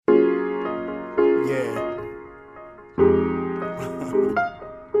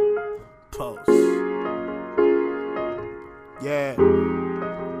Post. Yeah.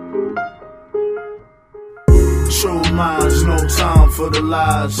 True minds, no time for the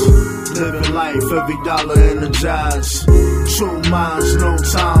lies. Living life, every dollar energized. True minds, no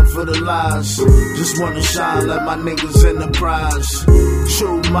time for the lies. Just wanna shine like my niggas in the prize.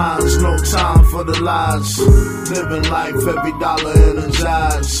 True minds, no time for the lies. Living life, every dollar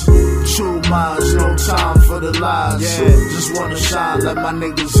energized. True minds, no time for the lies. Just wanna shine like my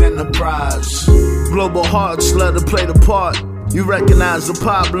niggas in the prize. Global hearts, let her play the part. You recognize the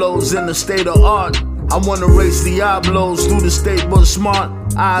Pablos in the state of art. I wanna race Diablos through the state but smart.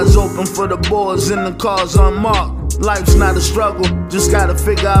 Eyes open for the boards and the cars unmarked. Life's not a struggle, just gotta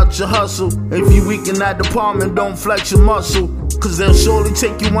figure out your hustle. If you weak in that department, don't flex your muscle, cause they'll surely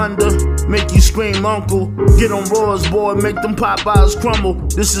take you under, make you scream uncle. Get on roars, boy, make them Popeyes crumble.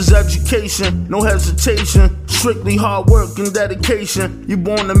 This is education, no hesitation. Strictly hard work and dedication. You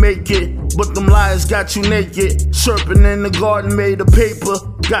born to make it, but them liars got you naked. Serpent in the garden made of paper,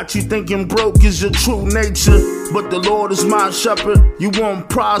 got you thinking broke is your true nature. But the Lord is my shepherd, you won't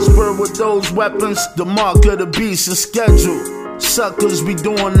prosper with those weapons. The mark of the beast is scheduled. Suckers be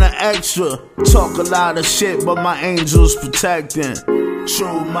doing the extra. Talk a lot of shit, but my angels protecting.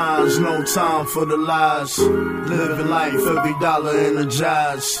 True minds, no time for the lies. Living life, every dollar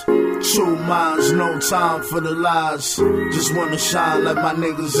energized. True minds, no time for the lies. Just wanna shine like my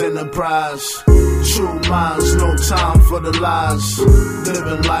niggas in the prize. True minds, no time for the lies.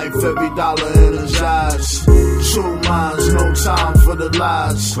 Living life, every dollar energized. True minds, no time for the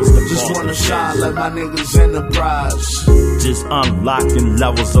lies. Just wanna shine like my niggas in the prize. Just unlocking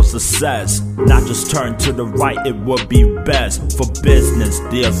levels of success. Not just turn to the right, it would be best for business.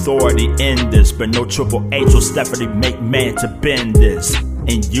 The authority in this, but no Triple H or Stephanie make man to bend this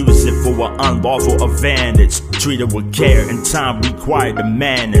and use it for an unlawful advantage. Treat it with care and time required to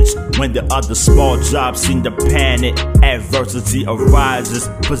manage. When the other small jobs seem to panic, adversity arises,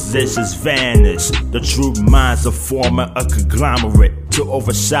 positions vanish. The true minds are forming a conglomerate to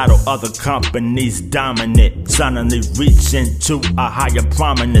overshadow other companies dominant. Suddenly reaching to a higher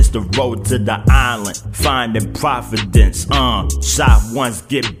prominence. The road to the island, finding providence. Shy ones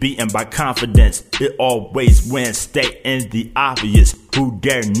get beaten by confidence. It always wins, stating the obvious. Who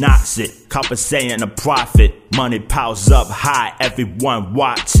dare knocks it? Compensating a profit. Money piles up high, everyone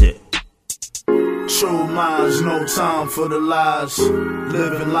watch it. True minds, no time for the lies.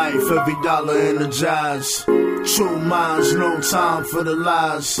 Living life, every dollar energized. True minds, no time for the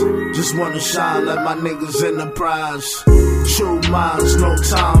lies. Just wanna shine like my niggas in the prize. True minds, no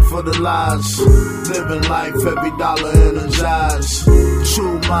time for the lies. Living life, every dollar energized.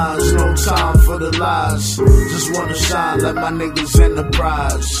 True minds, no time for the lies. Just wanna shine like my niggas in the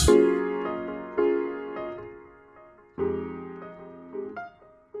prize.